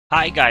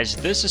Hi guys,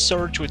 this is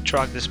Serge with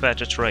Truck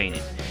Dispatcher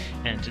Training,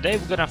 and today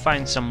we're gonna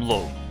find some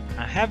load.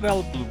 I have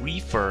available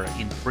reefer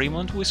in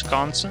Fremont,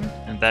 Wisconsin,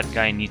 and that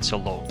guy needs a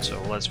load,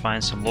 so let's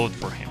find some load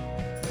for him.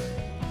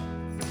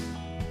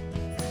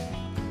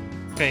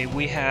 Okay,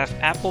 we have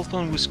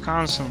Appleton,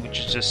 Wisconsin,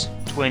 which is just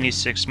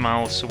 26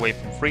 miles away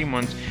from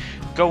Fremont,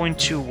 going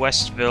to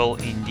Westville,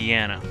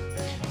 Indiana.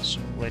 So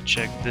let's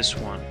check this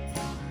one.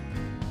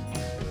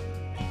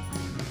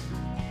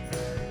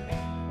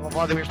 Hello,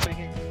 Vladimir speaking.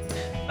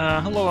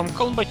 Hello, I'm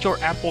calling about your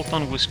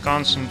Appleton,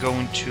 Wisconsin,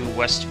 going to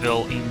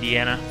Westville,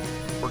 Indiana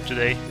for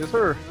today. Yes,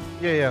 sir.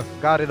 Yeah.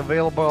 Got it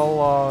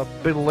available.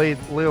 Little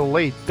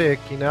late pick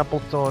in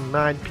Appleton,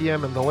 9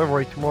 p.m. and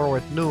delivery tomorrow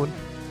at noon.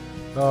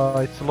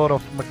 It's a lot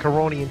of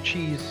macaroni and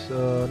cheese.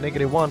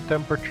 -1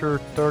 temperature,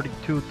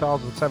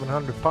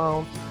 32,700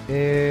 pounds.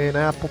 And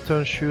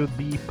Appleton should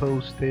be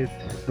posted.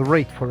 The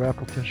rate for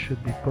Appleton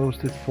should be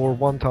posted for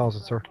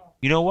 1,000, sir.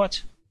 You know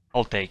what?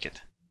 I'll take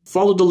it.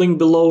 Follow the link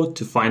below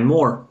to find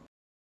more.